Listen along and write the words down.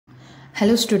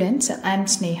Hello students, I am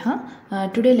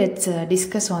Sneha. Today let's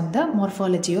discuss on the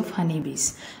morphology of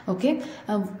honeybees. Okay,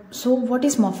 so what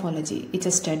is morphology? It's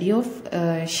a study of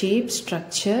shape,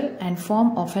 structure and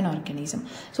form of an organism.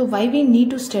 So why we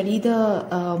need to study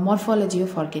the morphology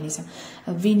of organism?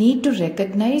 We need to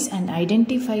recognize and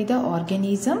identify the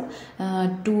organism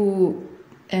to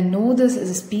know the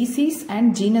species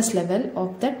and genus level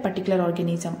of that particular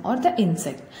organism or the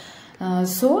insect.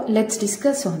 So let's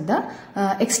discuss on the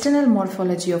external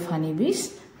morphology of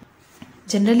honeybees.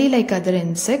 Generally, like other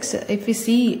insects, if we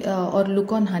see or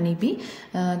look on honeybee,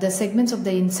 the segments of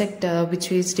the insect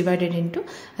which is divided into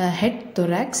head,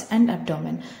 thorax and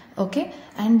abdomen. Okay,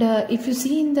 and if you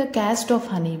see in the caste of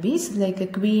honeybees like a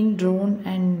queen, drone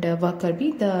and worker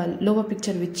bee, the lower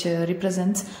picture which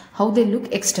represents how they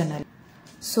look externally.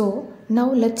 So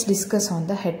now let's discuss on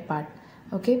the head part.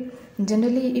 Okay,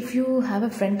 generally if you have a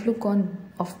front look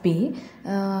of bee,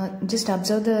 just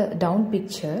observe the down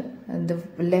picture, the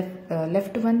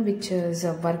left one which is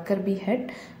a worker bee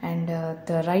head and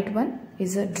the right one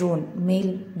is a drone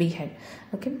male bee head.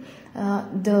 Okay,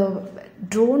 the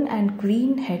drone and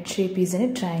queen head shape is in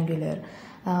a triangular,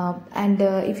 and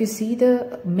if you see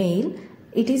the male,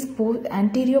 it is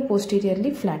anterior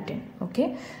posteriorly flattened.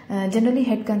 Okay, generally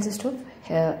head consists of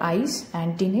eyes,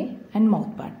 antennae and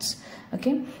mouth parts.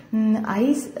 Okay,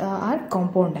 eyes are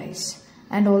compound eyes,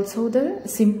 and also the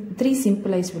three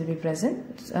simple eyes will be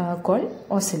present called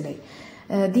ocelli.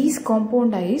 These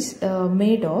compound eyes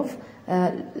made of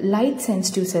light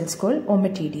sensitive cells called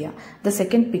ommatidia. The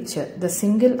second picture, the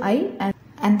single eye,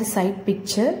 and the side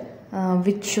picture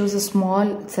which shows a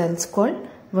small cells called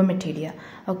ommatidia.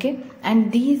 Okay,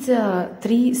 and these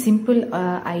three simple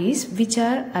eyes which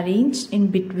are arranged in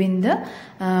between the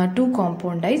two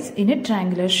compound eyes in a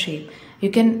triangular shape. You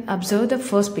can observe the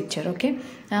first picture. Okay,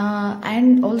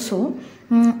 and also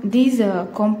these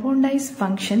compound eyes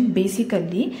function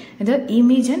basically the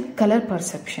image and color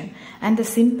perception, and the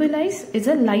simple eyes is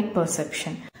a light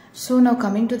perception. So now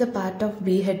coming to the part of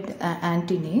bee head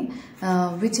antennae,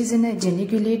 which is in a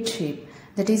geniculate shape,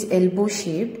 that is elbow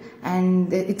shaped,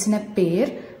 and it's in a pair,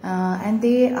 and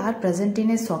they are present in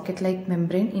a socket like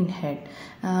membrane in head.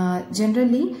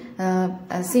 Generally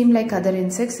same like other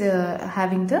insects,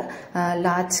 having the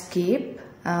large cape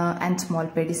and small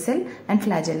pedicel and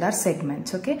flagellar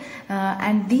segments. Okay,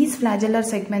 and these flagellar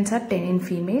segments are 10 in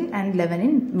female and 11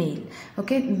 in male.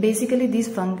 Okay, basically this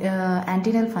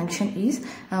antennal function is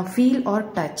feel or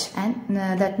touch, and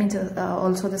that means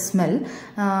also the smell,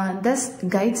 thus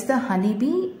guides the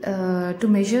honeybee to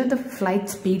measure the flight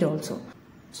speed also.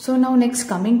 So now next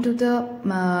coming to the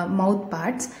mouth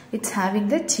parts, it's having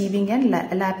the cheeving and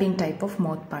lapping type of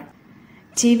mouth part.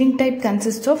 Cheeving type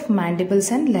consists of mandibles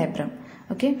and labrum.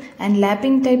 Okay, and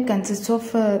lapping type consists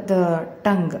of the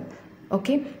tongue.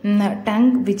 Okay,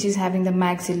 tongue which is having the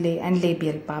maxillae and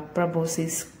labial part,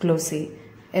 proboscis, glossae,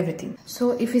 everything.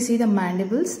 So if you see the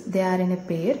mandibles, they are in a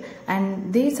pair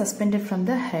and they suspended from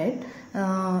the head,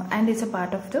 and it's a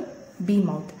part of the bee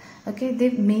mouth. Okay, they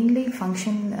mainly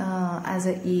function as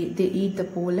they eat the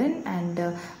pollen and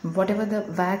whatever the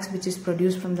wax which is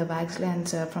produced from the wax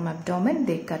glands from abdomen,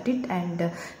 they cut it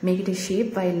and make it a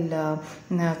shape while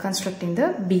constructing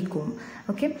the bee comb.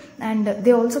 Okay, and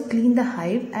they also clean the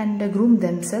hive and groom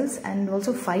themselves and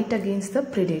also fight against the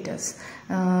predators.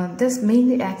 This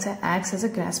mainly acts as a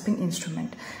grasping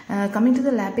instrument. Coming to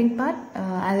the lapping part,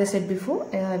 as I said before,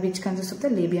 which consists of the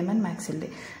labium and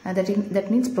maxillae, that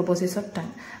means proboscis or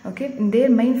tongue. Okay, their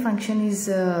main function is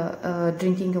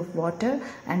drinking of water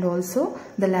and also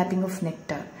the lapping of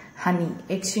nectar, honey,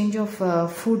 exchange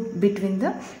of food between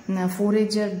the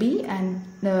forager bee and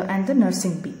the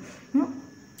nursing bee.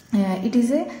 It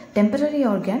is a temporary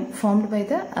organ formed by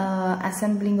the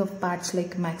assembling of parts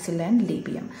like maxilla and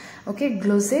labium. Okay,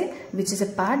 glossae, which is a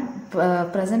part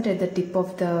present at the tip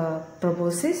of the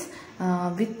proboscis,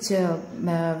 which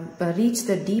reach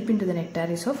the deep into the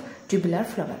nectaries of tubular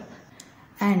flower.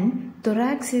 And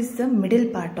thorax is the middle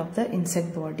part of the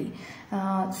insect body.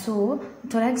 So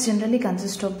thorax generally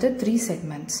consists of the three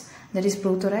segments, that is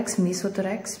prothorax,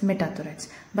 mesothorax, metathorax.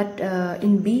 But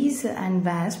in bees and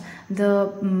wasps,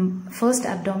 the first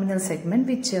abdominal segment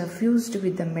which fused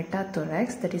with the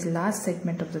metathorax, that is last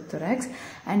segment of the thorax,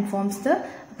 and forms the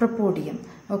propodium.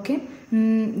 Okay,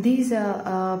 this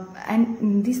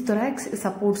thorax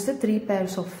supports the three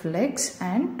pairs of legs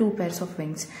and two pairs of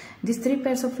wings. These three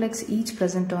pairs of legs each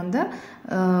present on the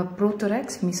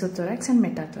prothorax, mesothorax and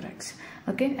metathorax.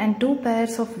 Okay, and two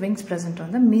pairs of wings present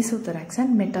on the mesothorax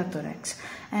and metathorax.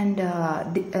 And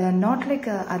not like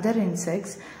other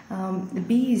insects,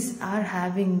 bees are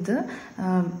having the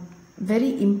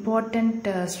very important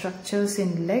structures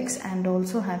in legs and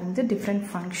also having the different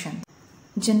function.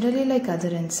 Generally, like other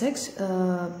insects,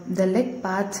 the leg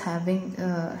parts having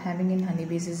in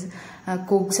honeybees is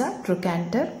coxa,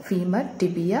 trochanter, femur,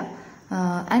 tibia,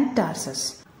 and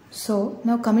tarsus. So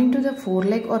now coming to the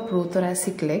foreleg or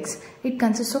prothoracic legs, it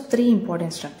consists of three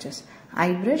important structures: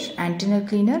 eye brush, antennal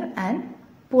cleaner, and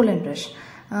pollen brush.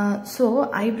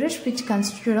 So eye brush, which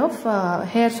consisted of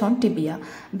hairs on tibia.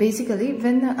 Basically,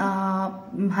 when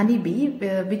honeybee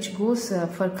which goes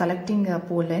for collecting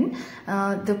pollen,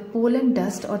 the pollen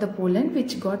dust or the pollen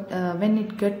which got when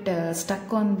it got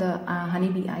stuck on the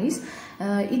honeybee eyes,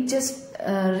 it just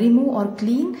remove or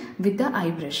clean with the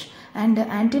eye brush. And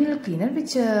antennal cleaner,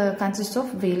 which consists of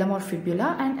velum or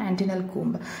fibula and antennal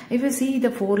comb. If you see the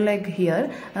foreleg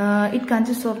here, it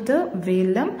consists of the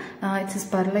velum. It's a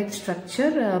spur-like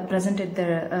structure present at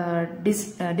the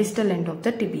distal end of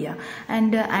the tibia.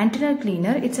 And antennal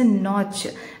cleaner, it's a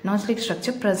notch-like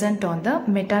structure present on the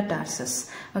metatarsus.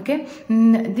 Okay,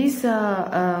 these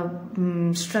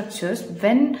structures,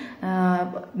 when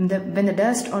the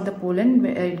dust or the pollen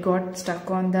it got stuck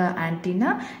on the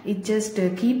antenna, it just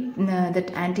keep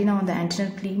that antenna on the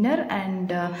antennal cleaner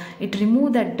and it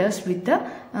remove that dust with the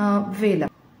velum.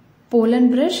 Pollen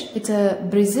brush, it's a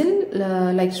bristle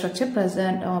like structure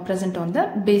present on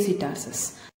the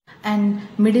basitarsus. And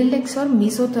middle legs or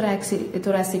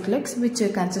mesothoracic legs, which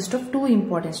consist of two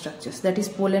important structures, that is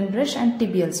pollen brush and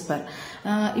tibial spur.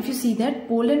 If you see that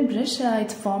pollen brush,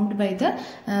 it's formed by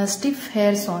the stiff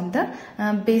hairs on the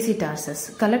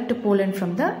basitarsus, collect pollen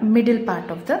from the middle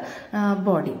part of the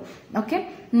body. Okay,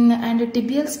 and a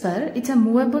tibial spur, it's a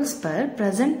movable spur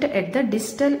present at the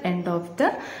distal end of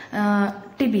the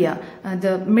tibia,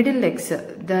 the middle legs,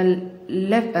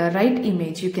 the right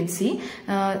image you can see,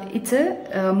 it's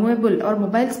a movable or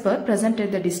mobile spur present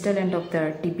at the distal end of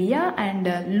the tibia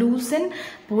and loosen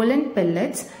pollen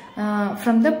pellets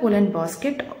from the pollen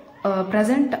basket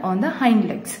present on the hind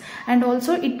legs, and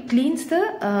also it cleans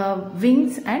the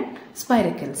wings and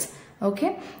spiracles.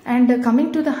 Okay, and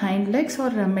coming to the hind legs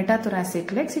or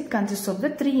metathoracic legs, it consists of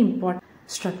the three important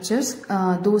structures.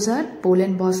 Those are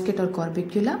pollen basket or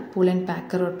corbicula, pollen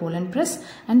packer or pollen press,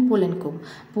 and pollen comb.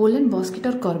 Pollen basket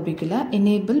or corbicula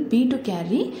enable bee to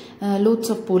carry loads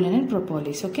of pollen and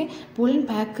propolis. Okay, pollen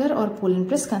packer or pollen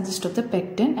press consists of the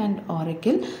pecten and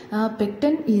auricle.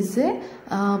 Pecten is a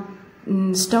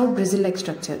stout bristle-like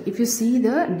structure. If you see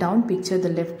the down picture, the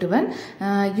left one,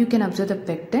 you can observe the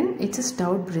pecten. It's a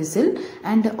stout bristle,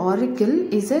 and the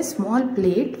auricle is a small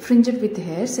plate fringed with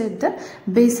hairs at the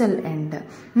basal end.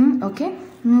 Okay,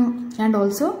 and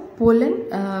also pollen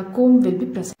comb will be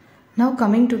present. Now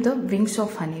coming to the wings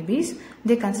of honeybees,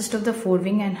 they consist of the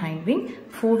forewing and hindwing.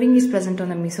 Forewing is present on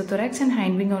the mesothorax and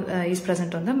hindwing is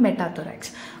present on the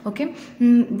metathorax. Okay,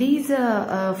 these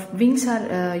wings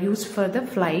are used for the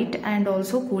flight and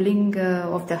also cooling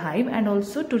of the hive, and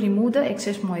also to remove the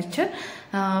excess moisture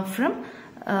from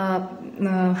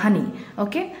honey.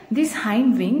 Okay, this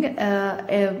hind wing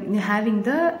having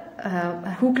the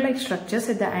hook-like structures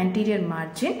at the anterior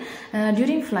margin.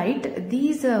 During flight,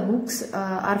 these hooks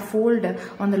are folded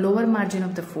on the lower margin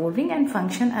of the forewing and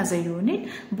function as a unit.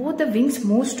 Both the wings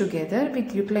move together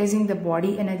with utilizing the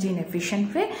body energy in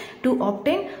efficient way to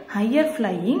obtain higher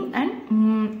flying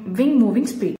and wing moving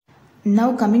speed.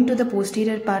 Now coming to the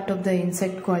posterior part of the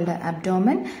insect called the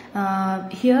abdomen.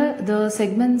 Here the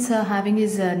segments having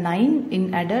is 9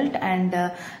 in adult, and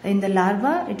in the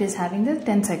larva it is having the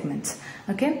 10 segments.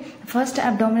 Okay, first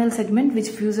abdominal segment which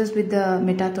fuses with the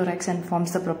metathorax and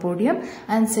forms the propodium,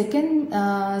 and second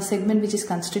segment which is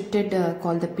constricted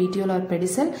called the petiole or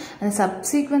pedicel, and the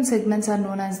subsequent segments are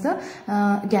known as the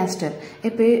gaster.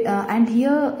 And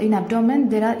here in abdomen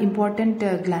there are important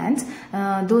glands.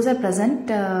 Those are present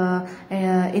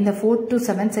in the 4th to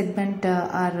 7th segment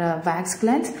are wax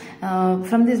glands.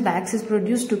 From this wax is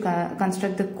produced to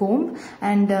construct the comb,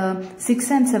 and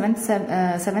 6th and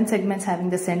 7th segments having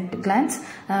the scent glands,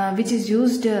 which is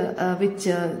used,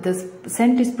 the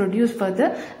scent is produced for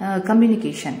the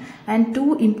communication. And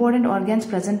two important organs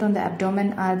present on the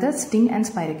abdomen are the sting and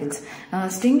spiracles.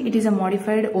 Sting, it is a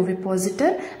modified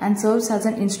ovipositor and serves as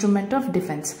an instrument of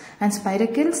defense. And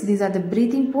spiracles, these are the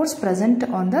breathing pores present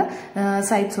on the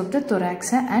sides of the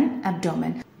thorax and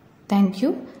abdomen. Thank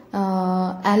you.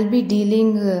 I'll be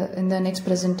dealing in the next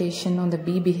presentation on the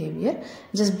bee behavior,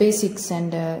 just basics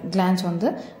and glance on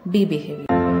the bee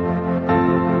behavior.